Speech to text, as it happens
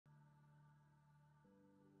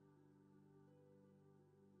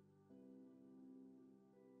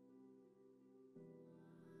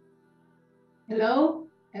Hello,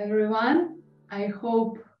 everyone. I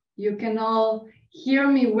hope you can all hear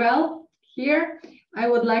me well here. I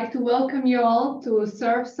would like to welcome you all to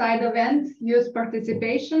CERV side event, Youth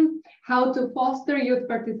Participation, How to Foster Youth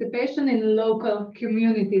Participation in Local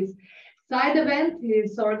Communities. Side event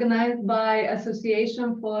is organized by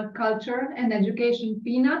Association for Culture and Education,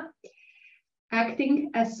 PiNA, acting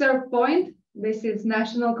as CERV point. This is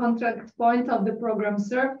national contact point of the program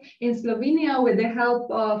CERV in Slovenia with the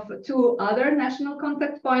help of two other national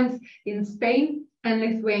contact points in Spain and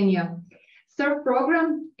Lithuania. CERV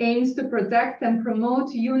program aims to protect and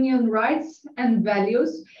promote union rights and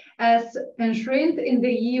values as enshrined in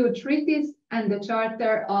the EU treaties and the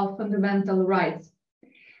Charter of Fundamental Rights.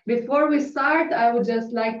 Before we start, I would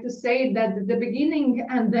just like to say that the beginning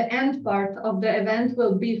and the end part of the event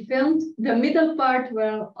will be filmed. The middle part,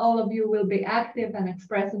 where all of you will be active and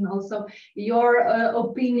expressing also your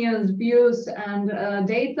opinions, views, and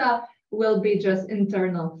data, will be just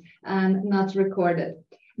internal and not recorded.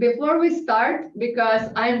 Before we start, because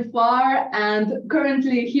I'm far and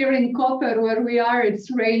currently here in Koper where we are, it's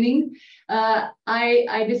raining,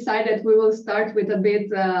 I decided we will start with a bit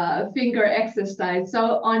finger exercise.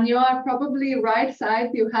 So on your probably right side,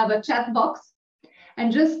 you have a chat box.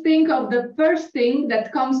 And just think of the first thing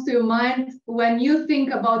that comes to your mind when you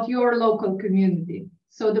think about your local community.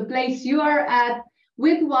 So the place you are at,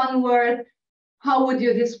 with one word, how would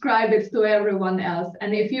you describe it to everyone else?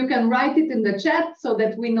 And if you can write it in the chat so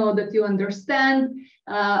that we know that you understand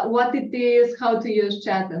what it is, how to use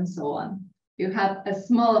chat, and so on. You have a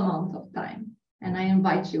small amount of time, and I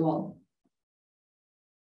invite you all.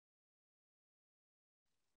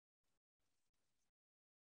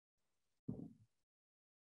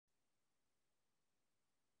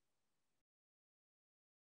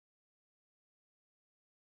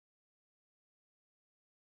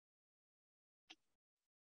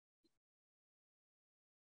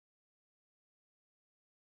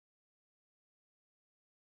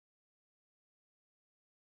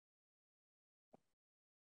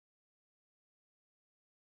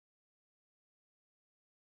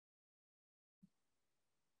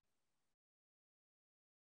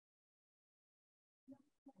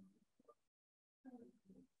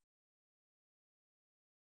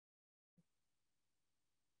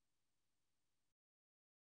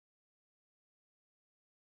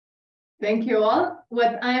 Thank you all.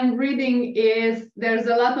 What I'm reading is there's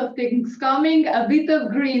a lot of things coming, a bit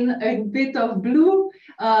of green, a bit of blue,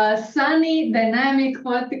 sunny, dynamic,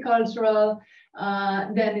 multicultural,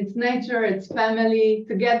 then it's nature, it's family,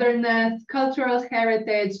 togetherness, cultural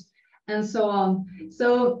heritage, and so on.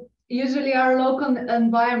 So usually our local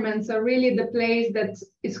environments are really the place that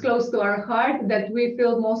is close to our heart, that we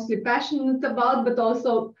feel mostly passionate about, but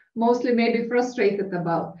also mostly maybe frustrated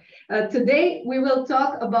about. Today, we will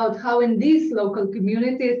talk about how in these local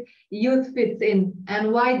communities youth fits in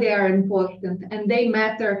and why they are important, and they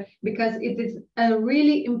matter because it is a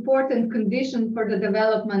really important condition for the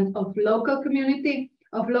development of local community,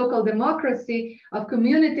 of local democracy, of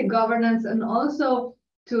community governance, and also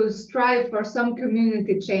to strive for some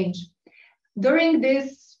community change. During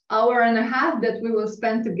this hour and a half that we will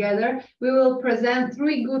spend together, we will present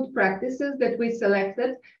 3 good practices that we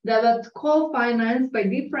selected that are co-financed by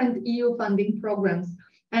different EU funding programs.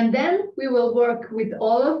 And then we will work with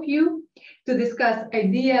all of you to discuss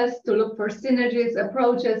ideas, to look for synergies,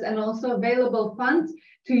 approaches, and also available funds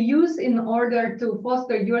to use in order to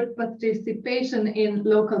foster youth participation in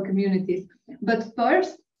local communities. But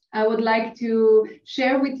first, I would like to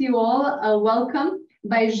share with you all a welcome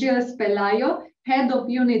by Gilles Pelayo, Head of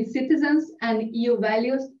Unit Citizens and EU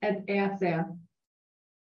Values at EACEA.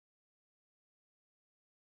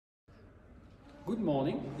 Good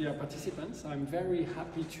morning, dear participants. I'm very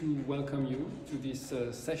happy to welcome you to this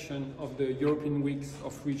session of the European Weeks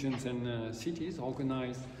of Regions and Cities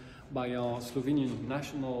organized by our Slovenian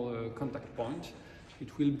National Contact Point.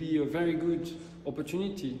 It will be a very good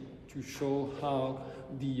opportunity to show how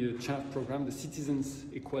the CHAV program, the Citizens,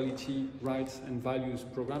 Equality, Rights and Values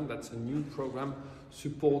program, that's a new program,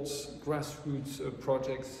 supports grassroots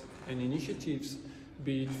projects and initiatives,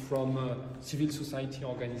 be it from civil society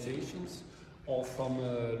organizations or from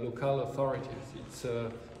local authorities. It's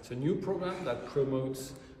a new program that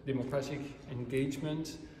promotes democratic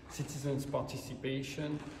engagement, citizens'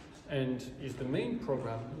 participation, and is the main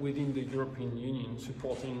program within the European Union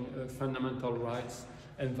supporting fundamental rights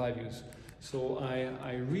and values. So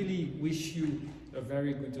I really wish you a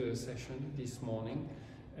very good session this morning,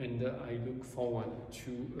 and I look forward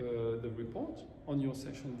to the report on your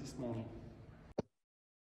session this morning.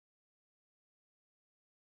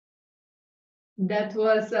 That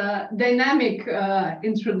was a dynamic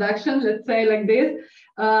introduction, let's say like this.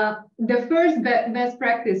 The first best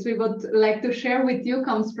practice we would like to share with you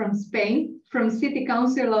comes from Spain, from City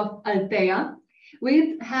Council of Altea.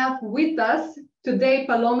 We have with us today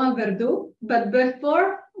Paloma Verdu, but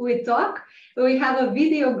before we talk, we have a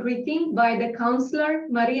video greeting by the councillor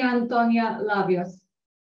Maria Antonia Labios.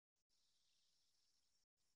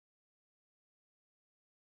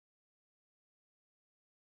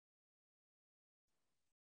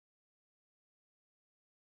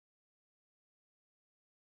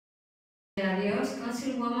 Labios,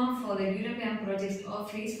 Councilwoman for the European Projects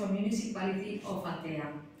Office for Municipality of Altea.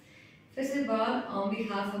 First of all, on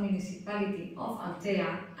behalf of Municipality of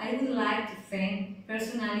Altea, I would like to thank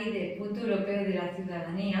personally the Punto Europeo de la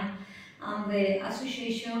Ciudadanía and the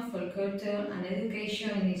Association for Culture and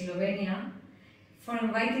Education in Slovenia for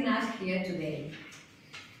inviting us here today.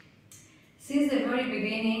 Since the very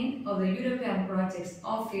beginning of the European Projects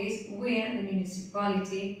Office, we, the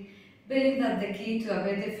municipality, believe that the key to a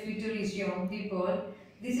better future is young people.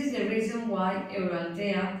 This is the reason why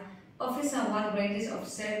Euroaltea offers a wide range of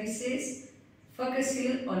services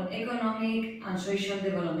focusing on economic and social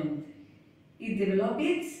development. It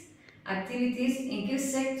develops activities in key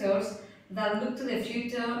sectors that look to the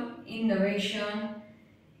future: innovation,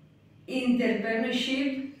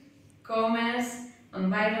 entrepreneurship, commerce,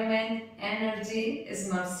 environment, energy,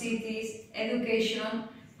 smart cities, education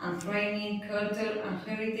and training, culture and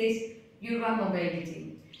heritage, urban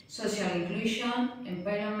mobility, social inclusion,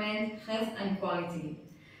 employment, health and quality.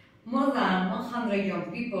 More than 100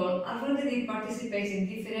 young people already participate in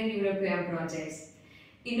different European projects.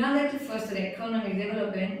 In order to foster economic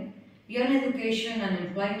development, beyond education and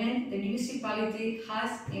employment, the municipality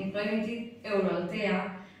has implemented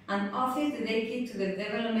Euroaltea, an office dedicated to the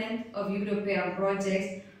development of European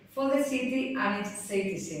projects for the city and its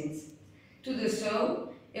citizens. To do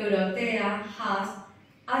so, Euroaltea has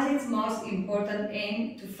as its most important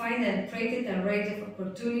aim to find and create a range of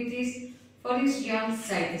opportunities for its young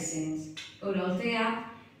citizens. Euroaltea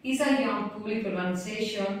is a young public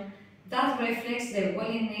organization that reflects the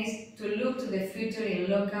willingness to look to the future in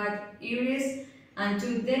local areas and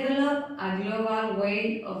to develop a global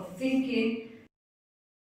way of thinking.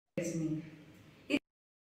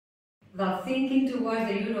 That thinking towards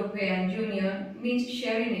the European Union means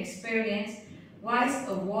sharing experience, ways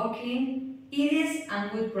of working, ideas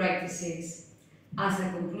and good practices. As a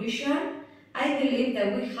conclusion, I believe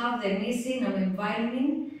that we have the mission of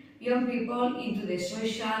inviting young people into the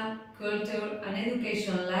social, cultural and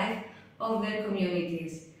education life of their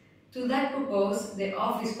communities. To that purpose, the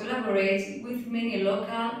Office collaborates with many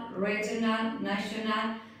local, regional,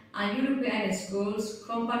 national and European schools,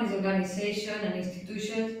 companies, organizations and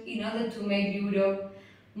institutions in order to make Europe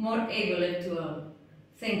more able to all.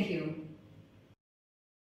 Thank you.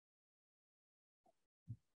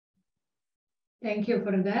 Thank you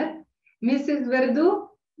for that. Mrs. Verdu,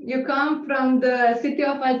 you come from the city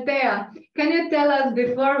of Altea. Can you tell us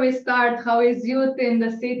before we start how is youth in the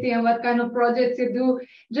city and what kind of projects you do?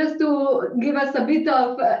 Just to give us a bit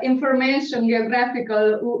of information,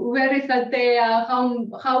 geographical, where is Altea,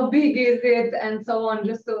 how big is it and so on,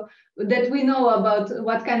 just so that we know about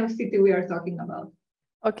what kind of city we are talking about.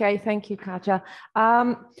 Okay, thank you, Katja.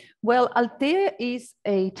 Well, Altea is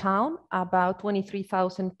a town, about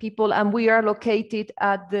 23,000 people, and we are located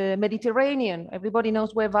at the Mediterranean. Everybody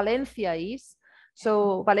knows where Valencia is.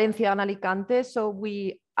 So Valencia and Alicante. So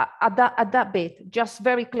we at that bit, just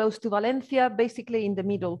very close to Valencia, basically in the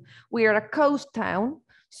middle. We are a coast town,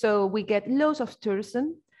 so we get loads of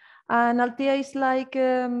tourism. And Altea is like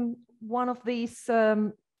one of these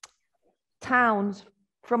towns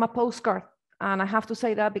from a postcard. And I have to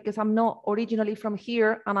say that because I'm not originally from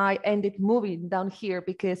here and I ended moving down here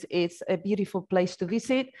because it's a beautiful place to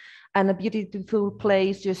visit and a beautiful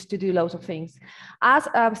place just to do loads of things. As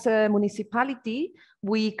a municipality,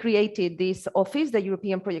 we created this office, the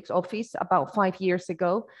European Projects Office, about 5 years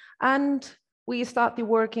ago. And we started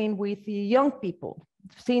working with the young people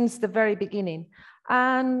since the very beginning.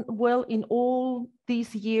 And well, in all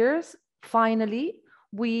these years, finally,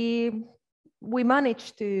 we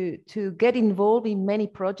managed to get involved in many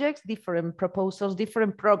projects, different proposals,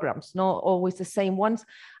 different programs, not always the same ones.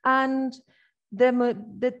 And the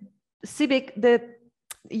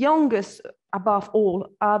youngest above all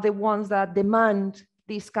are the ones that demand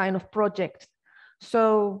this kind of project.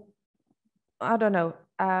 So I don't know,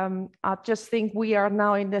 I just think we are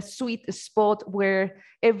now in the sweet spot where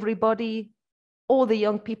everybody, all the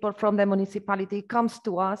young people from the municipality comes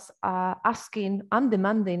to us asking and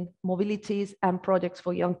demanding mobilities and projects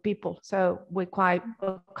for young people. So we're quite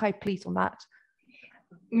pleased on that.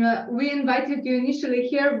 we invited you initially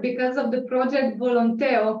here because of the project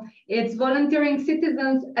Volunteo. It's volunteering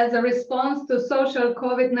citizens as a response to social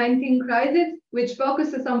COVID-19 crisis, which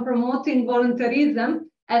focuses on promoting volunteerism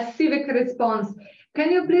as civic response.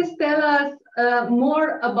 Can you please tell us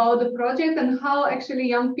more about the project and how actually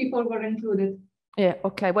young people were included? Yeah,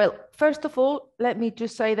 okay. Well, first of all, let me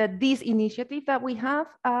just say that this initiative that we have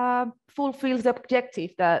fulfills the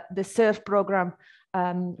objective that the CERV program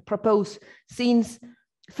proposed, since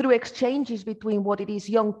through exchanges between what it is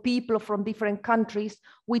young people from different countries,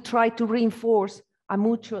 we try to reinforce a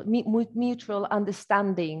mutual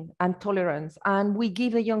understanding and tolerance. And we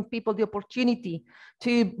give the young people the opportunity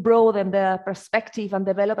to broaden their perspective and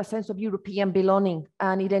develop a sense of European belonging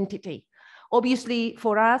and identity. Obviously,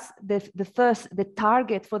 for us, the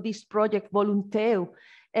target for this project, Volunteo,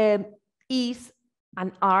 is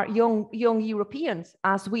and are young Europeans,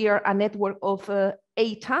 as we are a network of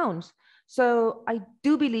 8 towns. So I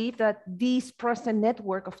do believe that this present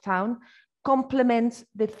network of town complements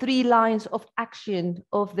the 3 lines of action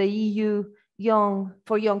of the EU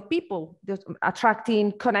for young people,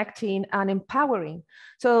 attracting, connecting, and empowering.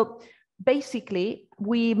 So basically,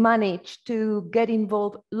 we managed to get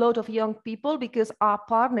involved a lot of young people because our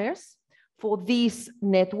partners for this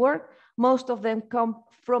network, most of them come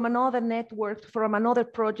from another network, from another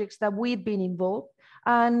projects that we've been involved.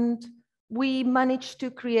 And we managed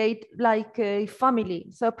to create like a family.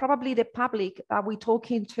 So probably the public that we're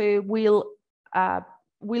talking to will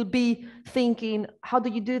be thinking, how do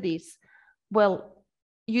you do this? Well,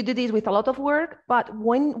 you do this with a lot of work, but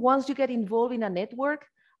once you get involved in a network,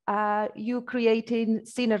 you're creating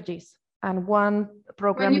synergies, and one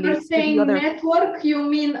program leads to the other. When you're saying network, you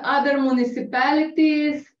mean other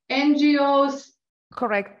municipalities, NGOs?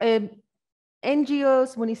 Correct.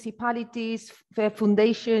 NGOs, municipalities,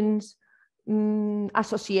 foundations,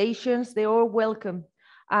 associations, they're all welcome.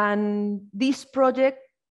 And this project,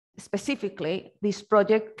 specifically, this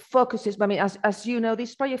project focuses, I mean, as you know,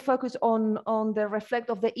 this project focuses on the reflect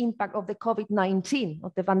of the impact of the COVID-19,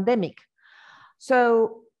 of the pandemic.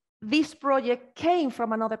 So this project came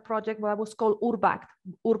from another project that was called URBACT.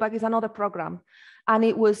 URBACT is another program, and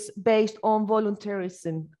it was based on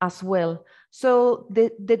volunteerism as well. So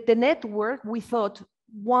the network, we thought,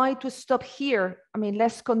 why to stop here? I mean,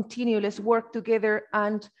 let's continue, let's work together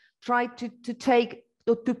and try to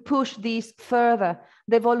push this further,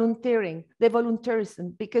 the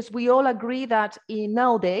volunteerism, because we all agree that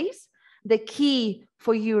nowadays, the key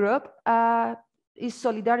for Europe is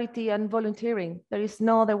solidarity and volunteering. There is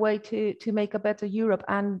no other way to make a better Europe,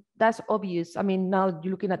 and that's obvious. I mean, now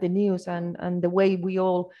you're looking at the news and the way we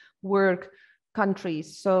all work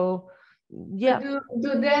countries. So, yeah.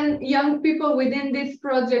 Do then young people within this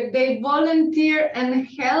project, they volunteer and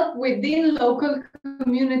help within local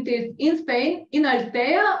communities in Spain, in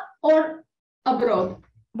Altea, or abroad?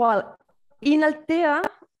 Well, in Altea,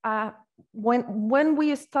 when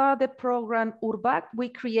we started the program URBAC, we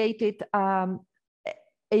created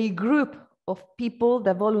a group of people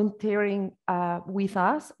that volunteering with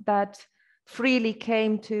us that freely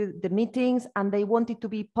came to the meetings, and they wanted to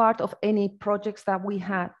be part of any projects that we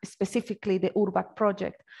had, specifically the URBAC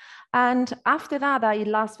project. And after that, it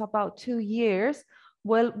lasted about 2 years.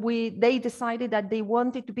 Well, they decided that they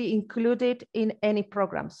wanted to be included in any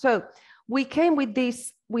program. So we came with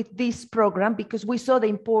this program because we saw the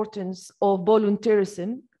importance of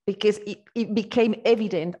volunteerism, because it became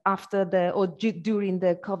evident during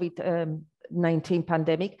the COVID-19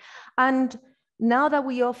 pandemic. And now that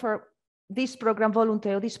we offer this program,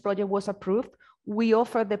 Volunteo, this project was approved, we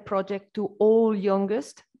offer the project to all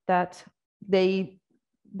youngest that they've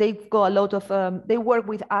got a lot of, they work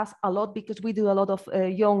with us a lot because we do a lot of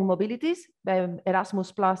young mobilities,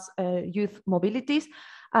 Erasmus Plus youth mobilities,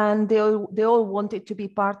 and they all wanted to be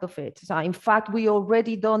part of it. So in fact, we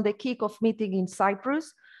already done the kickoff meeting in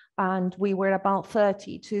Cyprus, and we were about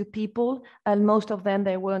 32 people, and most of them,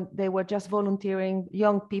 they were just volunteering,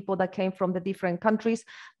 young people that came from the different countries.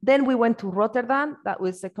 Then we went to Rotterdam. That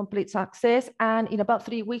was a complete success. And in about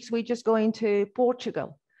 3 weeks, we're just going to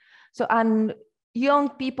Portugal. So, and young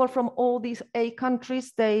people from all these 8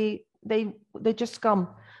 countries, they just come.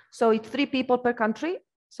 So it's 3 people per country.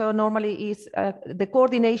 So normally is the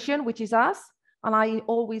coordination, which is us, and I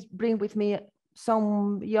always bring with me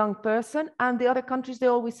some young person, and the other countries, they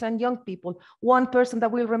always send young people. 1 person that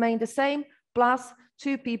will remain the same, plus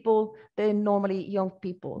 2 people, they're normally young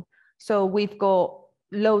people. So we've got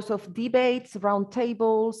loads of debates, round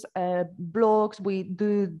tables, blogs. We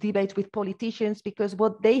do debates with politicians, because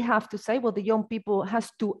what they have to say, what the young people has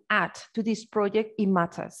to add to this project, it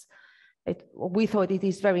matters. We thought it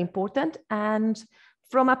is very important. And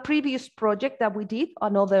from a previous project that we did,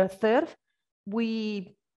 another CERV,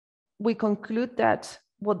 we conclude that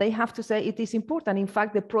what they have to say, it is important. In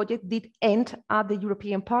fact, the project did end at the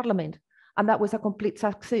European Parliament, and that was a complete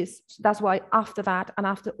success. So that's why after that and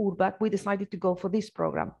after URBAC, we decided to go for this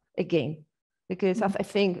program again. Because I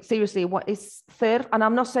think, seriously, what is CERV, and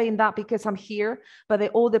I'm not saying that because I'm here, but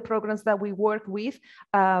all the programs that we work with,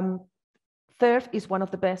 CERV is one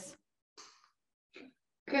of the best.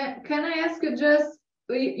 Can I ask you just,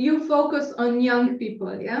 you focus on young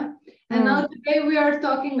people, yeah? And now today we are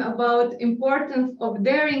talking about importance of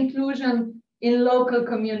their inclusion in local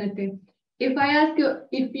community. If I ask you,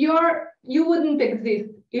 if you wouldn't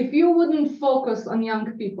exist, if you wouldn't focus on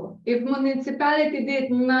young people, if municipality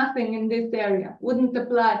did nothing in this area, wouldn't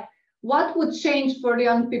apply, what would change for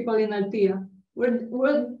young people in Altea?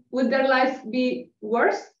 Would their lives be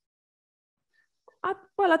worse?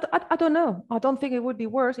 I don't know. I don't think it would be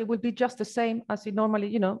worse. It would be just the same as it normally,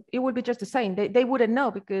 you know, it would be just the same. They wouldn't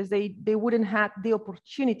know because they wouldn't have the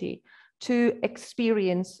opportunity to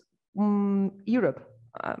experience Europe.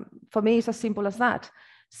 For me, it's as simple as that.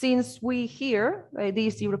 Since we here,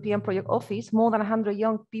 this European Project Office, more than 100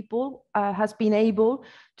 young people has been able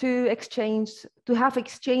to have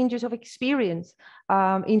exchanges of experience,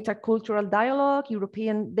 intercultural dialogue,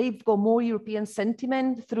 they've got more European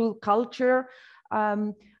sentiment through culture.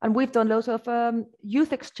 And we've done lots of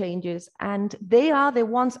youth exchanges, and they are the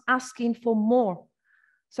ones asking for more.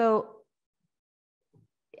 So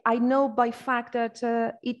I know by fact that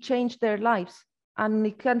it changed their lives. And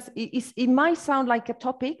it might sound like a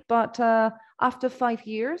topic, but after 5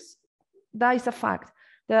 years, that is a fact.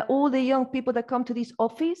 That all the young people that come to this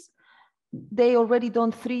office, they already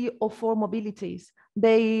done 3 or 4 mobilities.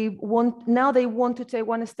 Now they want to take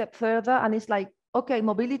one step further, and it's like, okay,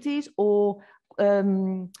 mobilities or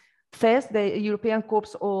first the European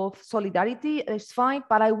Corps of Solidarity is fine,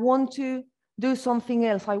 but I want to do something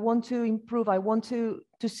else. I want to improve. I want to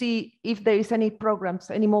see if there is any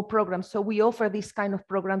more programs. So we offer these kind of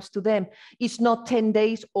programs to them. It's not 10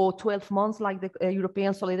 days or 12 months like the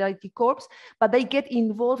European Solidarity Corps, but they get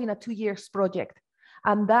involved in a 2-year project.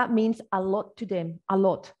 And that means a lot to them, a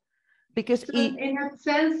lot. Because so in a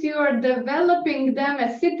sense, you are developing them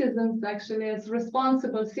as citizens, actually, as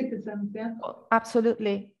responsible citizens, yeah?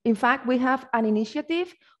 Absolutely. In fact, we have an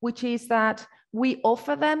initiative, which is that we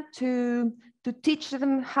offer them to teach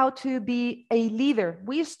them how to be a leader.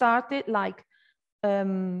 We started like,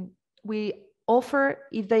 we offer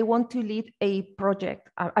if they want to lead a project,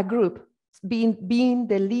 a group, being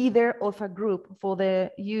the leader of a group for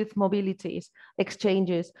the youth mobilities,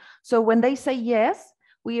 exchanges. So when they say yes,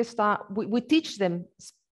 we teach them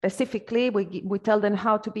specifically, we tell them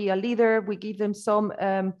how to be a leader, we give them some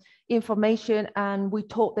information, and we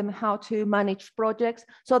taught them how to manage projects.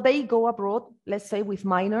 So they go abroad, let's say with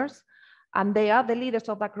minors, and they are the leaders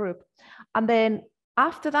of that group. And then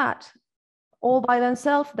after that, all by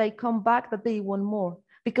themselves, they come back that they want more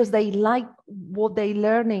because they like what they're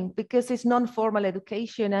learning, because it's non-formal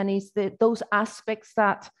education and it's those aspects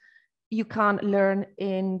that you can't learn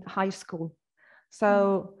in high school.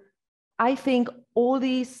 So I think all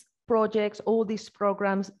these projects, all these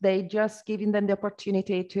programs, they just giving them the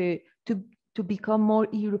opportunity to become more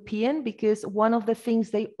European, because one of the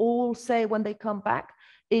things they all say when they come back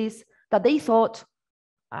is that they thought,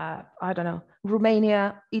 I don't know,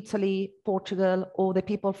 Romania, Italy, Portugal, or the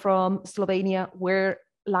people from Slovenia were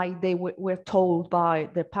like they were told by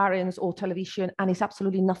their parents or television, and it's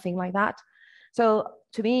absolutely nothing like that. So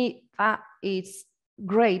to me, that is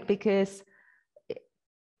great because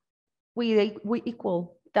we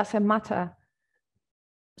equal, doesn't matter.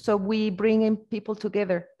 So we bring in people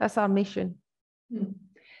together. That's our mission.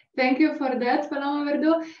 Thank you for that, Paloma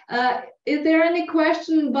Verdu. Is there any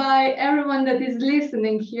question by everyone that is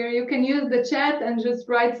listening here? You can use the chat and just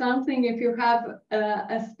write something if you have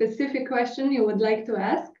a specific question you would like to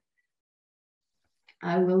ask.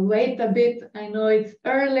 I will wait a bit. I know it's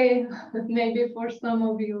early, maybe for some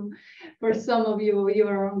of you. For some of you,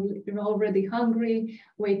 you're already hungry,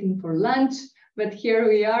 waiting for lunch. But here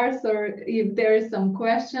we are. So if there is some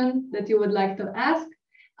question that you would like to ask,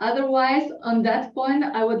 otherwise, on that point,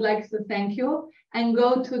 I would like to thank you and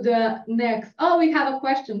go to the next. Oh, we have a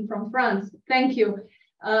question from France. Thank you.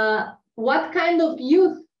 What kind of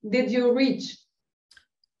youth did you reach?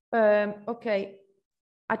 Okay,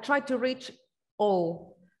 I tried to reach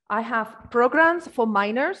all. I have programs for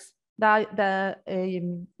minors that the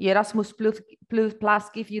Erasmus Plus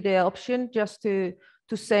give you the option just to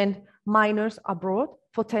send minors abroad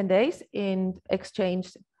for 10 days in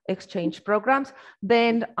exchange programs.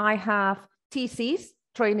 Then I have TCs,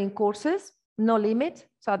 training courses, no limit,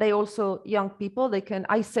 So they also young people.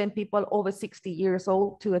 I send people over 60 years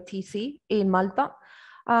old to a TC in Malta.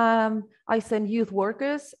 I send youth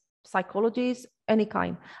workers, psychologists, any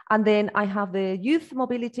kind. And then I have the youth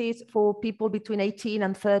mobilities for people between 18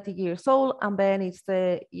 and 30 years old. And then it's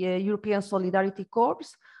the European Solidarity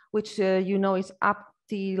Corps, which is up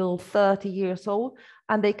till 30 years old,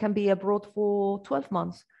 and they can be abroad for 12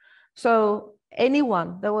 months. So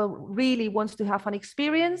anyone that really wants to have an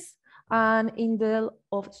experience, and in the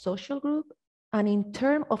of social group, and in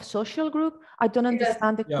terms of social group, I don't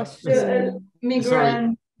understand the question.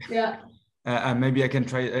 Migrant, yeah. Maybe I can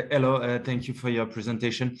try. Hello, thank you for your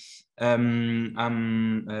presentation.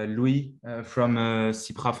 I'm Louis from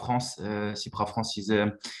CIPRA France. CIPRA France is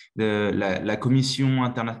la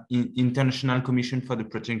Commission International Commission for the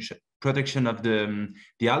Protection of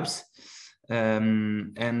the Alps.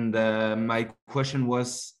 And my question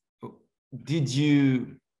was, did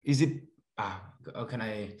you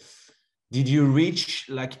reach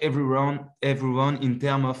like everyone in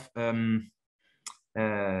terms of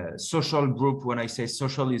social group? When I say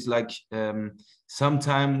social, is like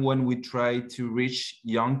sometime when we try to reach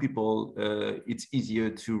young people, it's easier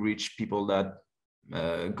to reach people that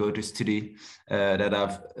go to study, that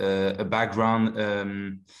have a background,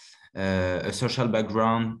 a social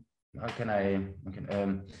background. How can I?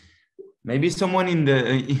 Maybe someone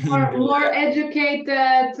more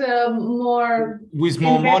educated, more with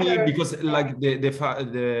more money, because like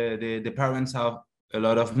the parents have a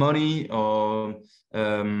lot of money, or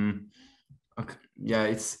yeah,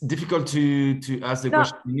 it's difficult to ask the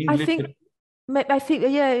question in English. I think,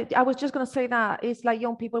 yeah, I was just going to say that it's like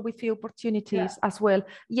young people with few opportunities as well.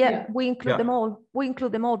 Yeah, we include them all. We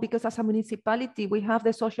include them all because as a municipality, we have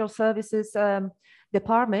the social services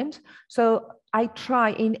department. So I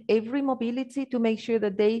try in every mobility to make sure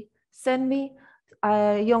that they send me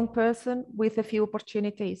a young person with a few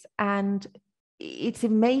opportunities. And it's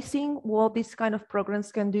amazing what these kind of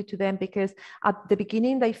programs can do to them, because at the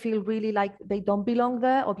beginning they feel really like they don't belong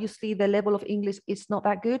there. Obviously the level of English is not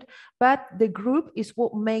that good, but the group is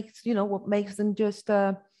what makes them just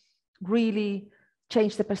really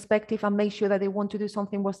change the perspective and make sure that they want to do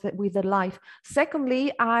something with their life.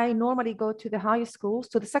 Secondly, I normally go to the high schools,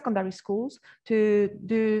 to the secondary schools, to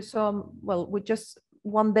do some,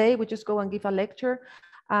 one day we just go and give a lecture,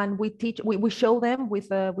 and we show them with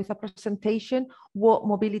a presentation what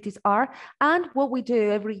mobilities are. And what we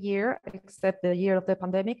do every year, except the year of the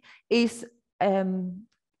pandemic, is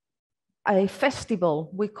a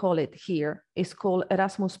festival, we call it here. It's called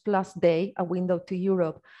Erasmus Plus Day, a window to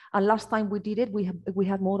Europe. And last time we did it, we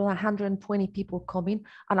had more than 120 people coming.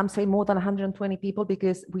 And I'm saying more than 120 people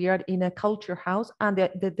because we are in a culture house, and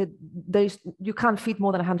you can't fit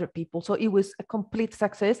more than 100 people. So it was a complete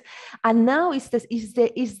success. And now it's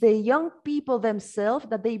the young people themselves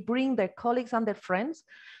that they bring their colleagues and their friends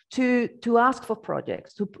to ask for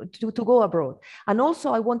projects, to go abroad. And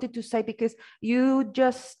also I wanted to say, because you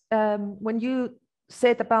just, when you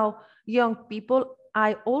said about young people,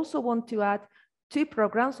 I also want to add two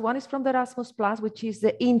programs. One is from the Erasmus Plus, which is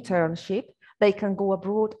the internship. They can go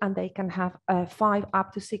abroad and they can have 5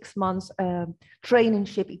 up to 6 months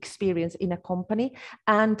traineeship experience in a company.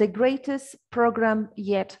 And the greatest program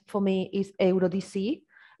yet for me is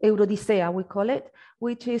Eurodicea, we call it,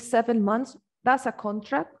 which is 7 months. That's a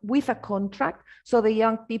contract with a contract. So the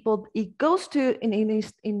young people, it goes to,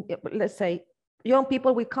 let's say, young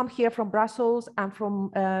people will come here from Brussels and from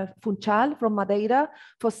Funchal, from Madeira,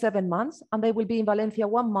 for 7 months. And they will be in Valencia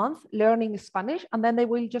 1 month learning Spanish. And then they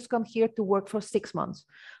will just come here to work for 6 months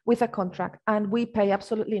with a contract. And we pay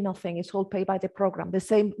absolutely nothing. It's all paid by the program. The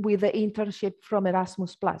same with the internship from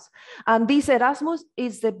Erasmus Plus. And this Erasmus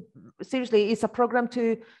is seriously, it's a program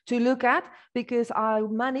to look at, because I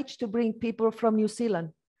managed to bring people from New Zealand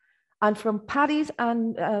and from Paris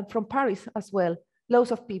as well,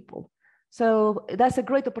 loads of people. So that's a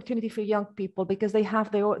great opportunity for young people, because they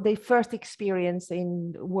have their first experience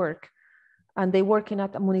in work, and they work in a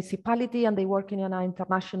municipality and they work in an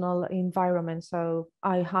international environment. So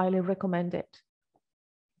I highly recommend it.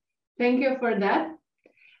 Thank you for that.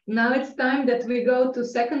 Now it's time that we go to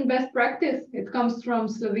second best practice. It comes from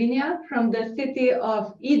Slovenia, from the city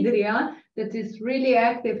of Idrija, that is really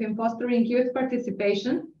active in fostering youth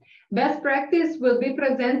participation. Best practice will be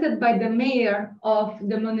presented by the mayor of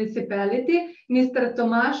the municipality, Mr.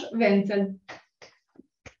 Tomaž Wenzel.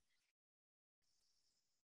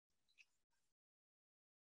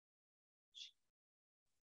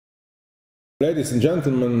 Ladies and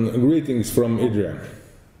gentlemen, greetings from Idrija.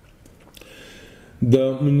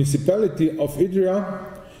 The municipality of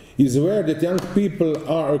Idrija is aware that young people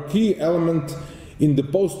are a key element in the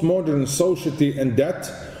postmodern society, and that,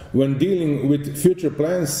 when dealing with future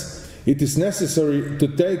plans, it is necessary to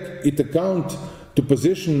take into account to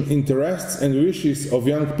position interests and wishes of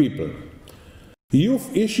young people.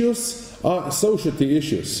 Youth issues are society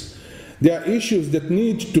issues. They are issues that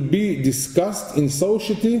need to be discussed in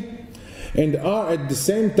society and are at the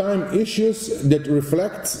same time issues that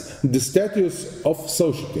reflect the status of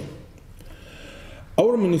society.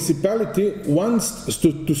 Our municipality wants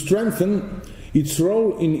to strengthen its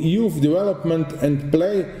role in youth development and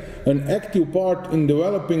play an active part in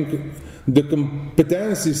developing the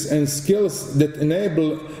competencies and skills that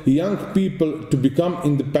enable young people to become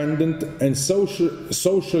independent and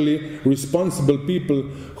socially responsible people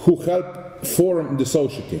who help form the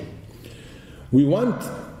society. We want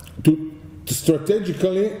to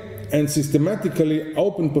strategically and systematically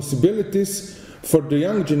open possibilities for the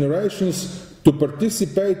young generations to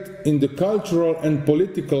participate in the cultural and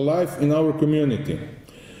political life in our community.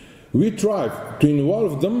 We strive to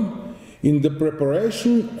involve them in the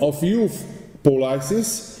preparation of youth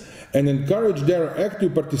policies and encourage their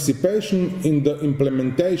active participation in the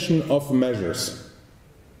implementation of measures.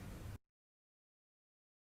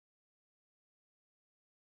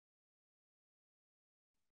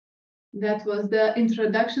 That was the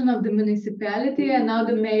introduction of the municipality, and now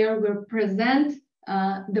the mayor will present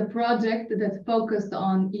the project that focused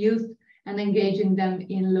on youth and engaging them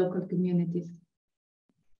in local communities.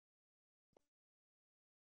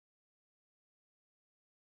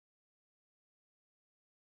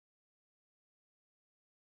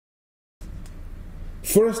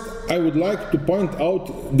 First, I would like to point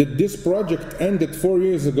out that this project ended 4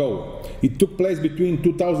 years ago. It took place between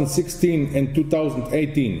 2016 and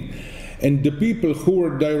 2018. And the people who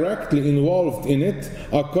were directly involved in it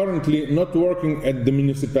are currently not working at the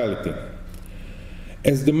municipality.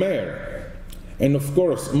 As the mayor, and of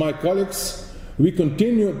course my colleagues, we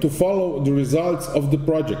continue to follow the results of the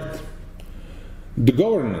project. The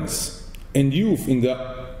governance and youth in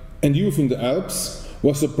the Alps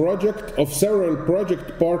was a project of several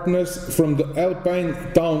project partners from the Alpine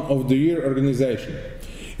Town of the Year organization,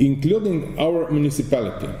 including our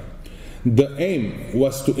municipality. The aim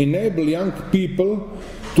was to enable young people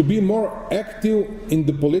to be more active in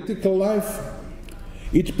the political life.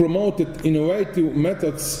 It promoted innovative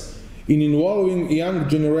methods in involving young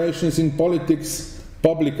generations in politics,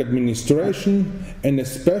 public administration, and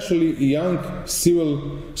especially young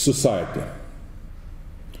civil society.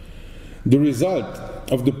 The result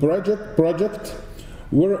of the project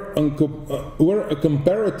were a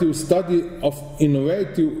comparative study of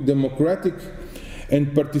innovative, democratic,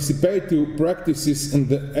 and participative practices in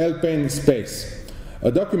the Alpine space, a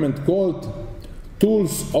document called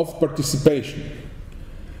Tools of Participation.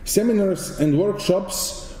 Seminars and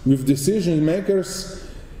workshops with decision makers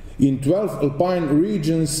in 12 Alpine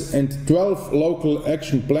regions and 12 local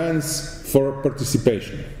action plans for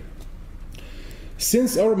participation.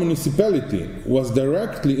 Since our municipality was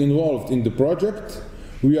directly involved in the project,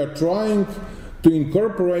 we are trying to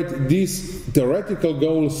incorporate these theoretical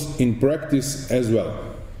goals in practice as well.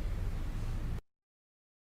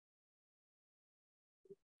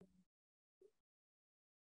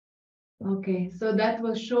 Okay, so that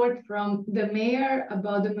was short from the mayor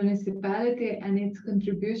about the municipality and its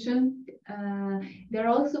contribution. There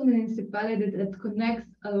are also municipalities that connects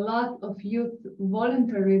a lot of youth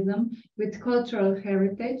volunteerism with cultural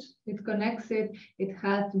heritage. It connects it. It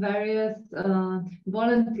has various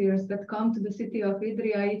volunteers that come to the city of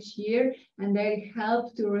Idrija each year, and they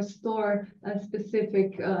help to restore a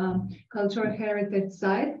specific cultural heritage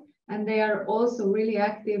site. And they are also really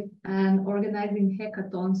active and organizing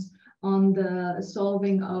hackathons on the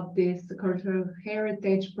solving of these cultural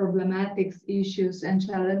heritage problematics, issues, and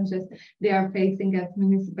challenges they are facing as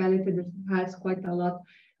municipality that has quite a lot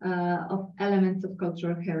of elements of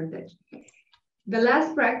cultural heritage. The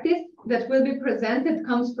last practice that will be presented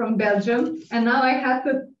comes from Belgium, and now I have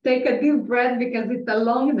to take a deep breath because it's a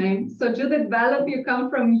long name. So Judith Ballop, you come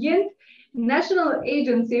from YINT, National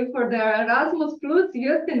Agency for the Erasmus Plus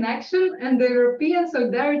Youth in Action and the European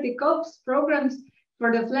Solidarity Corps programs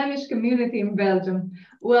for the Flemish community in Belgium.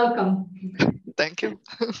 Welcome. Thank you.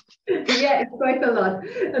 Yeah, it's quite a lot.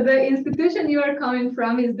 The institution you are coming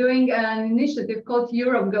from is doing an initiative called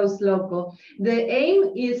Europe Goes Local. The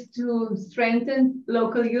aim is to strengthen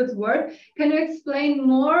local youth work. Can you explain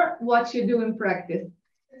more what you do in practice?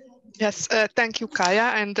 Yes, thank you,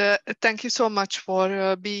 Kaya, and thank you so much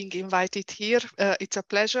for being invited here. It's a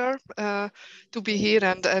pleasure to be here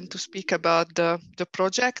and to speak about the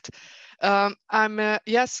project.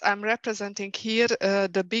 I'm representing here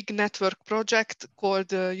the big network project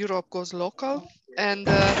called Europe Goes Local, and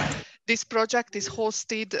This project is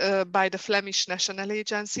hosted by the Flemish National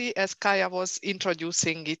Agency, as Kaya was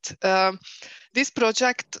introducing it. This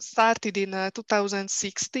project started in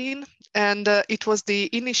 2016, and it was the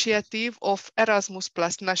initiative of Erasmus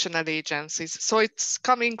Plus national agencies. So it's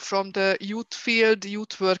coming from the youth field,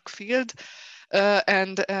 youth work field,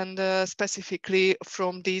 and specifically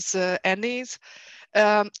from these NAs.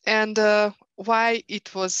 Why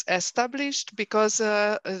it was established? Because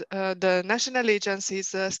the national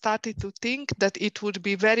agencies started to think that it would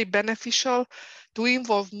be very beneficial to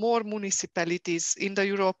involve more municipalities in the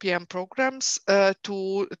European programs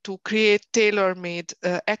to create tailor-made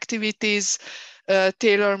activities,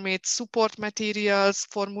 tailor-made support materials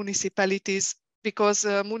for municipalities, because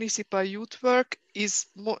municipal youth work is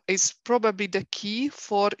probably the key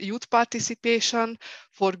for youth participation,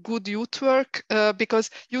 for good youth work, because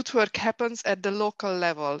youth work happens at the local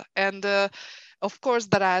level. And of course,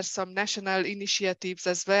 there are some national initiatives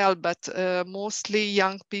as well, but mostly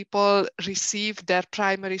young people receive their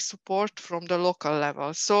primary support from the local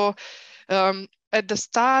level. So at the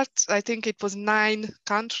start, I think it was 9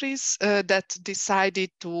 countries that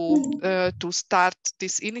decided to start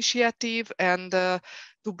this initiative and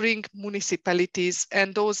to bring municipalities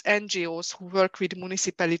and those NGOs who work with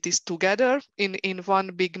municipalities together in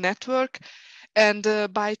one big network. And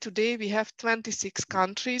by today, we have 26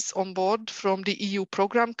 countries on board from the EU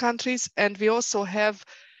program countries, and we also have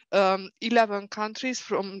 11 countries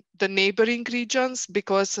from the neighboring regions,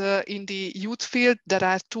 because in the youth field, there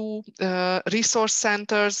are 2 resource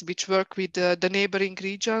centers which work with the neighboring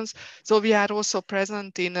regions. So we are also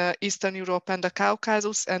present in Eastern Europe and the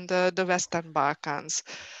Caucasus and the Western Balkans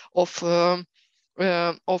of the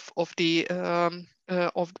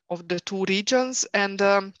 2 regions.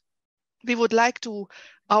 And we would like to,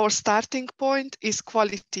 our starting point is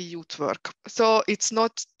quality youth work. So it's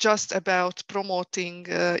not just about promoting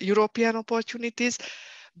European opportunities,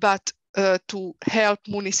 but to help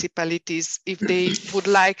municipalities if they would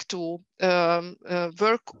like to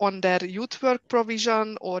work on their youth work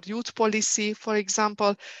provision or youth policy, for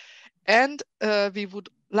example. And we would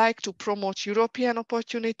like to promote European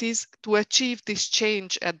opportunities to achieve this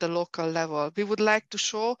change at the local level. We would like to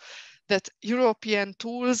show that European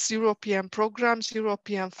tools, European programs,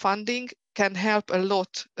 European funding can help a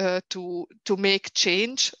lot to make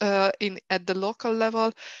change at the local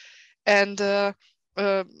level. And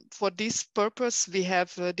for this purpose, we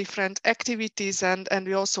have different activities, and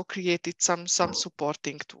we also created some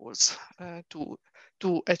supporting tools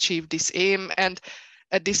to achieve this aim. And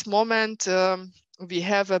at this moment, we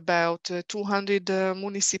have about 200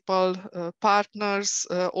 municipal partners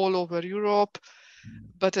all over Europe.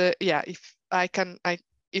 But yeah,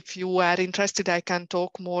 if you are interested, I can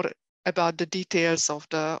talk more about the details of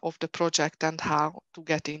the project and how to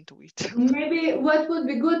get into it. Maybe what would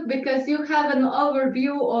be good, because you have an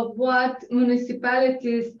overview of what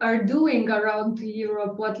municipalities are doing around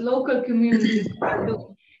Europe, what local communities are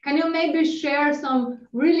doing. Can you maybe share some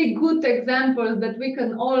really good examples that we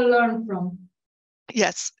can all learn from?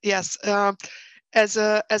 Yes. As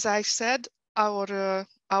I said,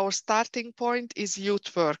 our starting point is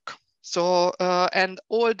youth work. So and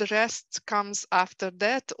all the rest comes after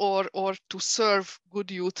that, or to serve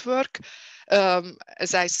good youth work.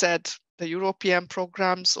 As I said, the European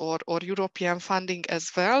programs or European funding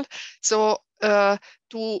as well. So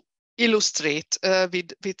to illustrate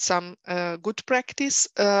with some good practice.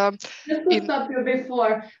 Just to stop you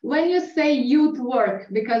before, when you say youth work,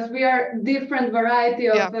 because we are different variety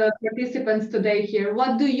of participants today here,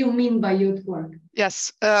 what do you mean by youth work?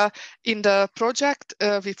 Yes, in the project,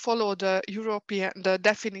 we follow the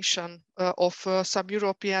definition of some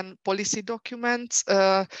European policy documents.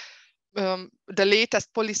 The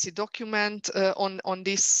latest policy document in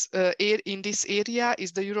this area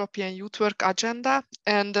is the European Youth Work Agenda,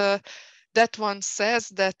 and that one says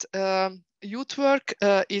that youth work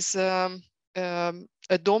is a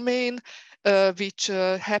domain which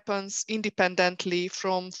happens independently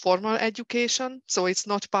from formal education. So it's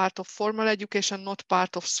not part of formal education, not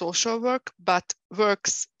part of social work, but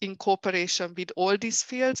works in cooperation with all these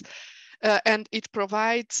fields. And it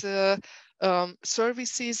provides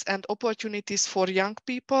services and opportunities for young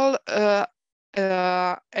people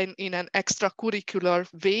and in an extracurricular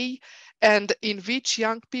way, and in which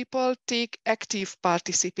young people take active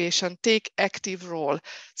participation, take active role.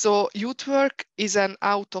 So youth work is an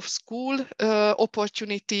out of school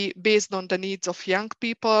opportunity based on the needs of young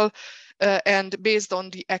people, and based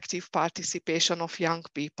on the active participation of young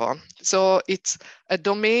people. So it's a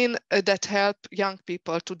domain that help young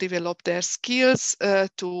people to develop their skills,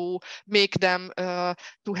 to make them,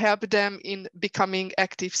 to help them in becoming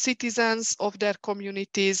active citizens of their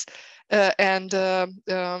communities, and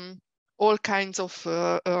all kinds of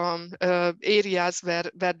areas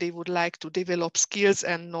where they would like to develop skills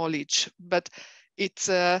and knowledge. But it's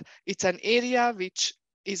an area which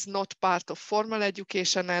is not part of formal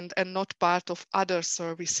education and not part of other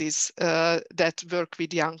services that work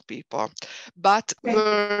with young people, but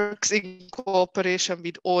works in cooperation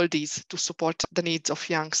with all these to support the needs of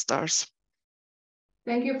youngsters.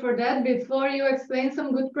 Thank you for that. Before you explain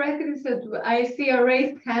some good practices, I see a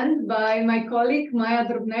raised hand by my colleague, Maja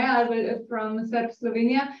Drobnea from CERV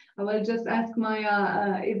Slovenia. I will just ask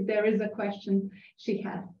Maja if there is a question she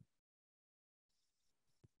has.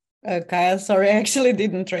 Kaya, sorry, I actually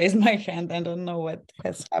didn't raise my hand. I don't know what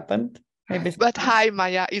has happened. Maybe. But hi,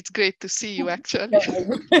 Maja, it's great to see you actually.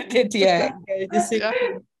 Yeah, great to see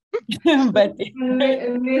you. But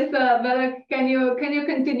Ms. Bella, can you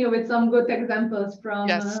continue with some good examples from?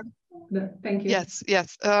 Yes. Thank you.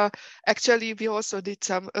 Yes. Actually, we also did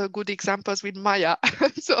some good examples with Maja,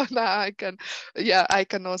 so now I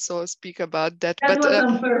can also speak about that. That but, was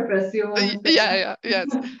on purpose. You want? Yes.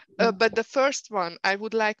 But the first one I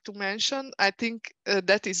would like to mention, I think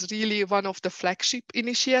that is really one of the flagship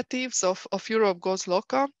initiatives of Europe Goes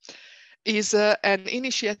Local, is an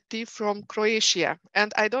initiative from Croatia.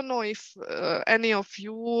 And I don't know if any of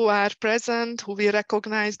you are present who will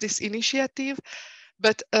recognize this initiative,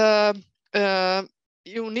 but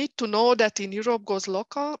you need to know that in Europe Goes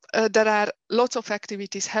Local, there are lots of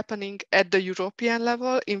activities happening at the European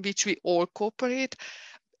level in which we all cooperate.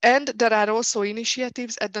 And there are also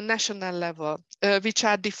initiatives at the national level, which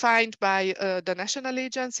are defined by the national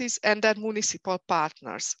agencies and their municipal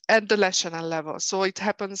partners at the national level. So it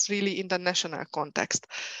happens really in the national context.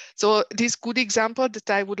 So this good example that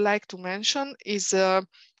I would like to mention is a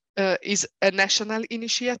national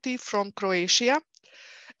initiative from Croatia.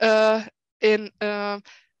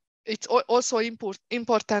 It's also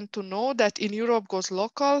important to know that in Europe Goes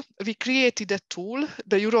Local, we created a tool,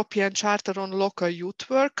 the European Charter on Local Youth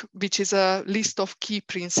Work, which is a list of key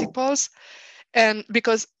principles. And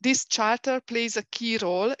because this charter plays a key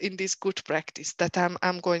role in this good practice that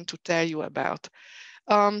I'm going to tell you about.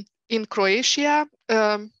 In Croatia,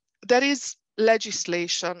 there is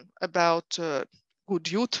legislation about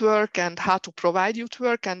good youth work and how to provide youth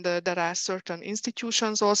work. And there are certain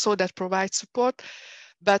institutions also that provide support.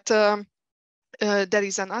 But there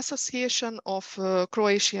is an association of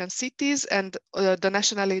Croatian cities, and the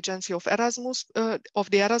National Agency of Erasmus, of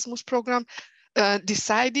the Erasmus program,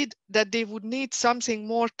 decided that they would need something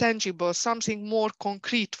more tangible, something more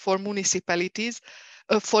concrete for municipalities,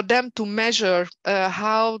 for them to measure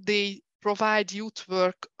how they provide youth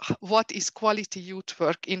work, what is quality youth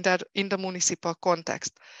work in the municipal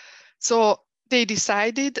context. So they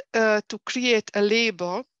decided to create a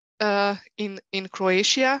label in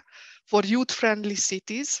Croatia for youth-friendly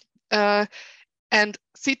cities, and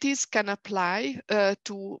cities can apply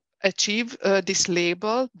to achieve this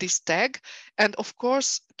label, this tag. And of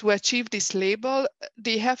course, to achieve this label,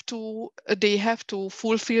 they have to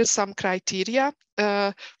fulfill some criteria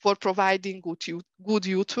for providing good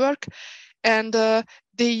youth work. And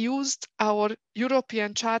they used our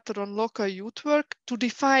European Charter on Local Youth Work to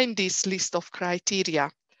define this list of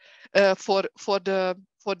criteria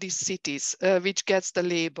for these cities, which gets the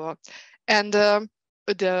label. And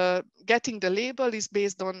getting the label is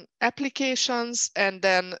based on applications, and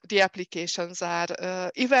then the applications are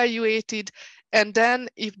evaluated. And then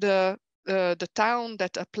if the town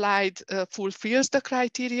that applied fulfills the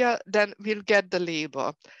criteria, then we'll get the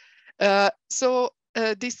label. So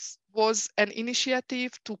this was an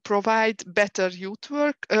initiative to provide better youth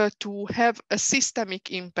work, to have a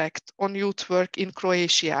systemic impact on youth work in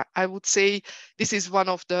Croatia. I would say this is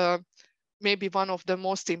maybe one of the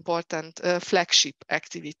most important flagship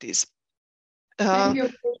activities. Thank you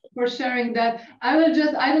for sharing that. I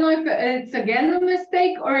don't know if it's again a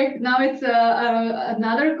mistake or if now it's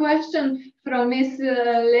another question from Ms.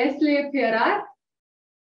 Leslie Pierrat.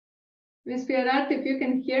 Ms. Pierrat, if you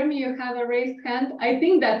can hear me, you have a raised hand. I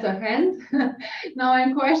think that's a hand. Now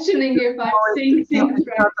I'm questioning if I'm seeing things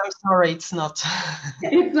right. I'm sorry, it's not.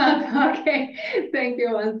 It's not, okay. Thank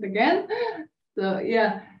you once again. So,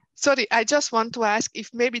 yeah. Sorry, I just want to ask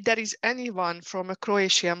if maybe there is anyone from a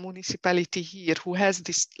Croatian municipality here who has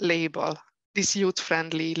this label, this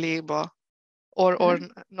youth-friendly label, or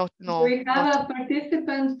not? No. We have a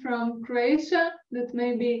participant from Croatia that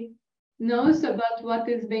maybe knows about what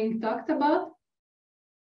is being talked about.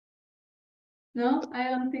 No, I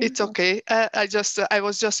don't think it's so. okay. I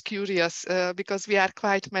was just curious because we are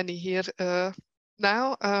quite many here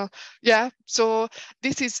now. Yeah, so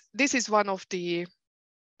this is one of the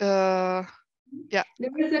yeah.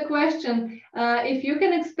 There is a question. If you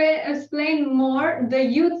can explain more the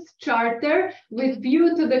youth charter with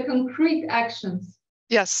view to the concrete actions.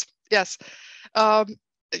 Yes, yes.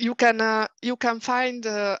 You can find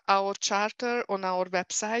our charter on our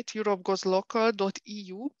website,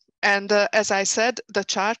 europegoeslocal.eu. And as I said, the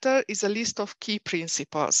charter is a list of key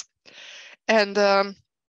principles. And the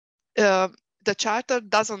charter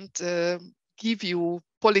doesn't give you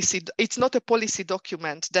policy. It's not a policy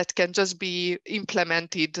document that can just be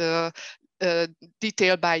implemented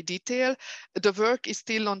detail by detail. The work is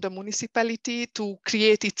still on the municipality to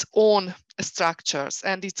create its own structures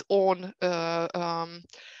and its own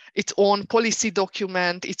policy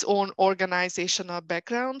document, its own organizational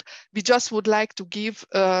background. We just would like to give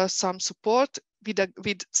some support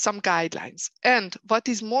with some guidelines. And what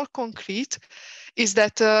is more concrete is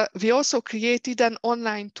that we also created an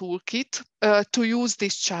online toolkit to use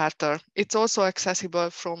this charter. It's also accessible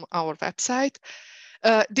from our website.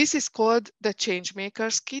 This is called the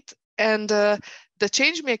Changemakers Kit. And the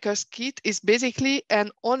Changemakers Kit is basically an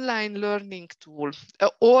online learning tool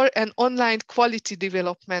or an online quality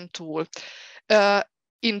development tool.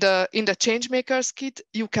 In the Changemakers Kit,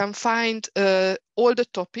 you can find all the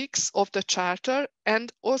topics of the charter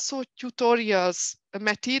and also tutorials,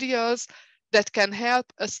 materials that can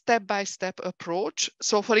help a step-by-step approach.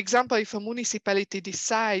 So for example, if a municipality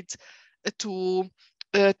decides to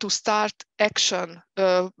start action,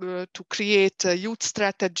 to create youth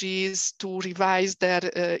strategies, to revise their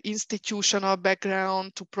institutional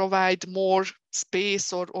background, to provide more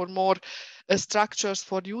space or more structures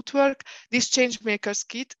for youth work, this Changemakers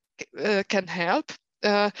Kit can help.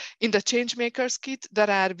 In the Changemakers Kit, there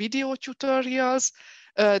are video tutorials,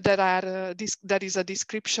 there is a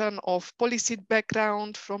description of policy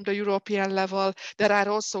background from the European level. There are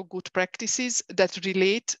also good practices that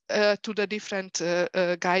relate to the different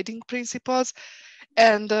guiding principles.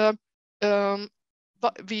 And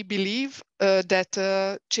but we believe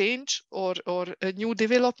that change or new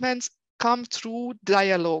developments come through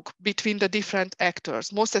dialogue between the different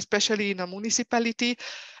actors, most especially in a municipality.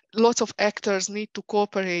 Lots of actors need to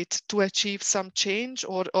cooperate to achieve some change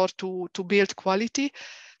or to build quality.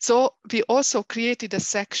 So we also created a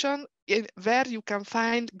section where you can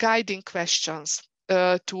find guiding questions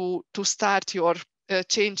to start your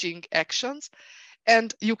changing actions.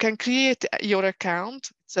 And you can create your account.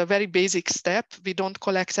 It's a very basic step. We don't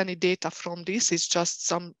collect any data from this. It's just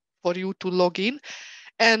some for you to log in.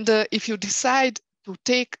 And if you decide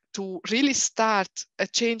to really start a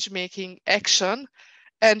change-making action,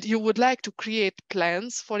 and you would like to create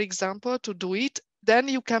plans, for example, to do it, then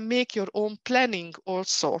you can make your own planning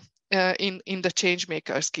also in the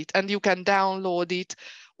Changemakers Kit, and you can download it,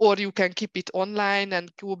 or you can keep it online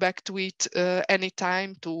and go back to it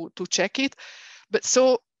anytime to check it. But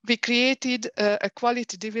so we created a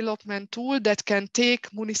quality development tool that can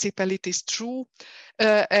take municipalities through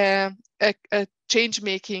a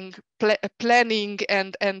change-making, planning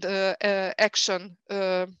and action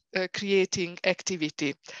creating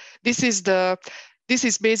activity. This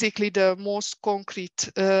is basically the most concrete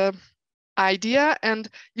idea, and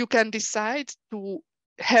you can decide to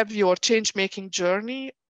have your change-making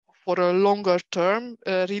journey for a longer term,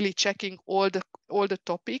 really checking all the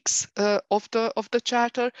topics of the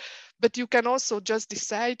charter. But you can also just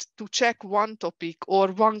decide to check one topic or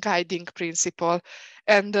one guiding principle,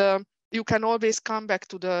 and you can always come back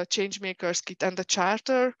to the Changemakers Kit and the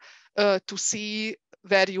charter to see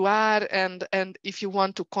where you are and if you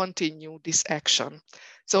want to continue this action.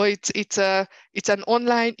 So it's an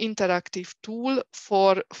online interactive tool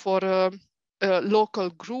for local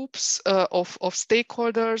groups of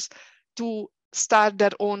stakeholders to start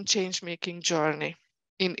their own change-making journey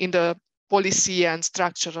in the policy and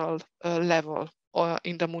structural level or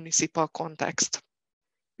in the municipal context.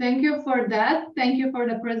 Thank you for that. Thank you for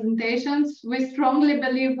the presentations. We strongly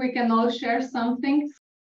believe we can all share something.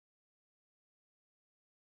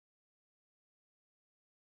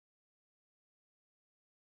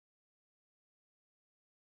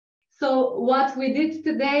 So what we did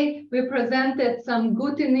today, we presented some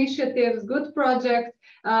good initiatives, good projects,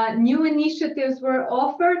 new initiatives were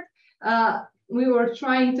offered. We were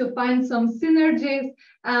trying to find some synergies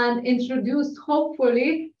and introduced,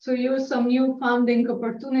 hopefully, to you some new funding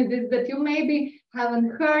opportunities that you maybe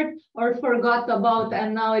haven't heard or forgot about,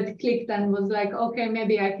 and now it clicked and was like, okay,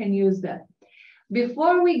 maybe I can use that.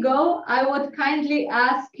 Before we go, I would kindly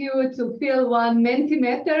ask you to fill one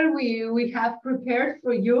Mentimeter we have prepared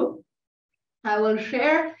for you. I will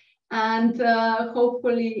share, and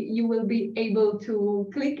hopefully you will be able to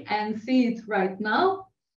click and see it right now.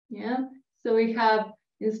 Yeah, so we have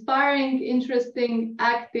inspiring, interesting,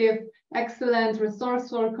 active, excellent,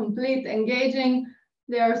 resourceful, complete, engaging.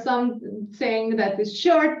 There are some saying that is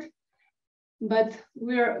short, but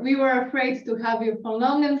we were afraid to have you for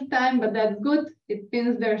longest time, but that's good. It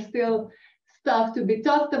means there's still stuff to be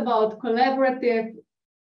talked about, collaborative,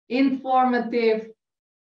 informative,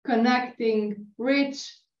 connecting,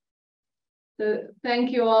 rich. So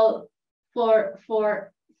thank you all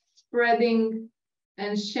for spreading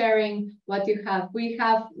and sharing what you have. We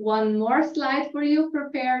have one more slide for you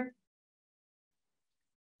prepared.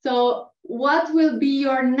 So what will be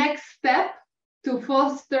your next step to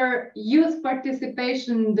foster youth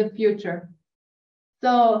participation in the future?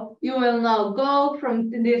 So you will now go from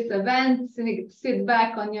this event, sit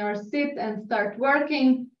back on your seat and start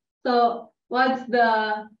working. So what's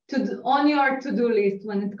on your to-do list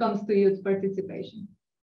when it comes to youth participation?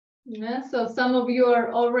 Yeah, so some of you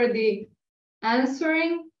are already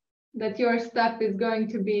answering that your step is going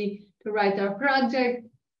to be to write our project,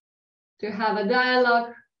 to have a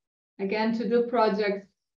dialogue, again, to do projects.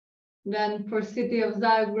 Then for City of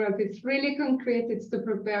Zagreb, it's really concrete. It's to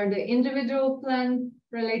prepare the individual plan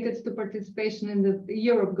related to participation in the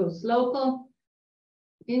Europe Goes Local.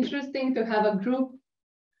 Interesting to have a group,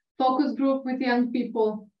 focus group with young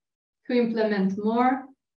people to implement more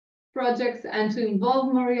projects and to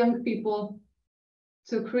involve more young people,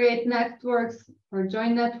 to create networks or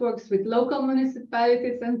join networks with local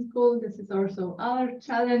municipalities and schools. This is also our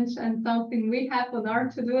challenge and something we have on our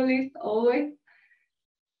to-do list always.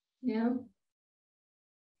 Yeah,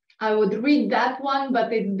 I would read that one,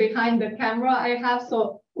 but it's behind the camera I have,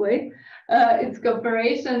 so wait. It's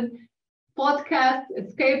cooperation, podcast,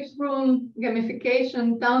 escape room,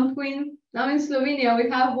 gamification, town twin. Now in Slovenia, we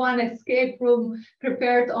have one escape room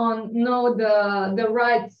prepared on the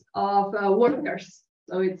rights of workers.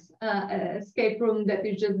 So it's an escape room that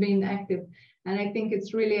is just being active. And I think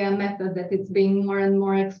it's really a method that it's being more and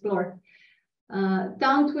more explored.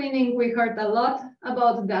 Town twinning, we heard a lot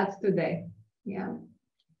about that today. Yeah.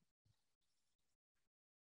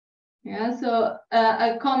 Yeah, so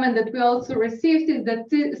a comment that we also received is that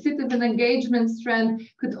citizen engagement strand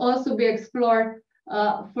could also be explored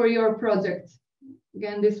for your project.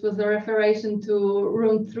 Again, this was a reference to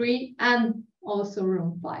room 3 and also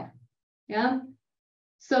room 5. Yeah.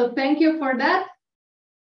 So thank you for that.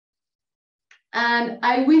 And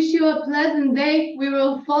I wish you a pleasant day. We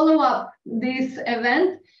will follow up this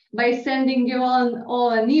event by sending you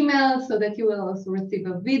all an email so that you will also receive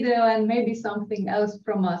a video and maybe something else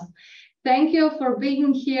from us. Thank you for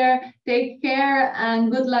being here. Take care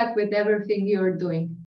and good luck with everything you're doing.